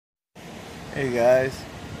Hey guys,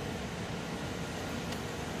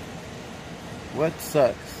 what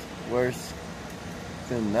sucks worse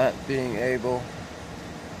than not being able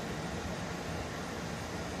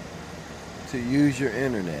to use your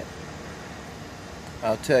internet?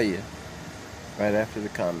 I'll tell you right after the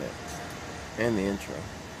comments and the intro.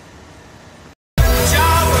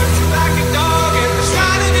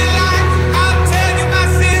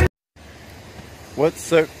 What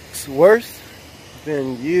sucks worse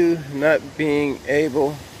than you not being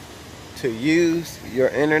able to use your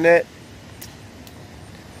internet?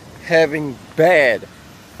 Having bad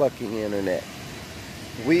fucking internet.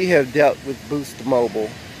 We have dealt with Boost Mobile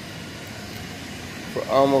for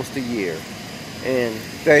almost a year, and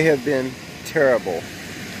they have been terrible.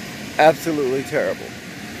 Absolutely terrible.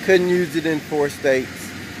 Couldn't use it in 4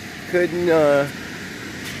 states.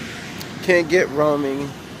 Can't get roaming.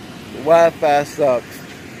 Wi-Fi sucks.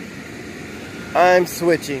 I'm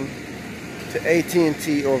switching to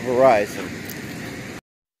AT&T or Verizon.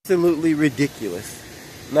 Absolutely ridiculous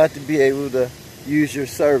not to be able to use your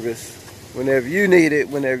service whenever you need it,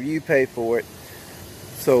 whenever you pay for it.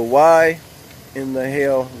 So why in the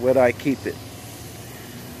hell would I keep it?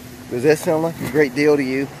 Does that sound like a great deal to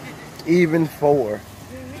you? Even for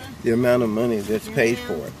the amount of money that's paid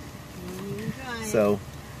for it. So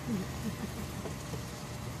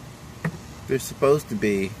they're supposed to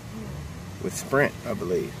be with Sprint, I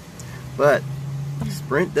believe, but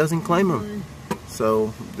Sprint doesn't claim them.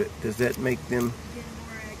 So does that make them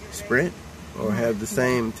Sprint, or have the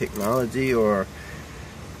same technology, or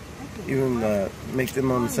even make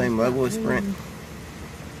them on the same level as Sprint?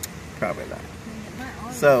 Probably not.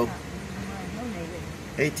 So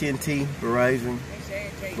AT&T, Verizon,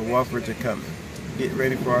 the Wofford's are coming. Get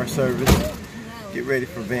ready for our service. Get ready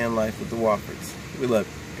for van life with the Wofford's. We love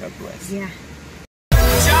you. God bless. Yeah.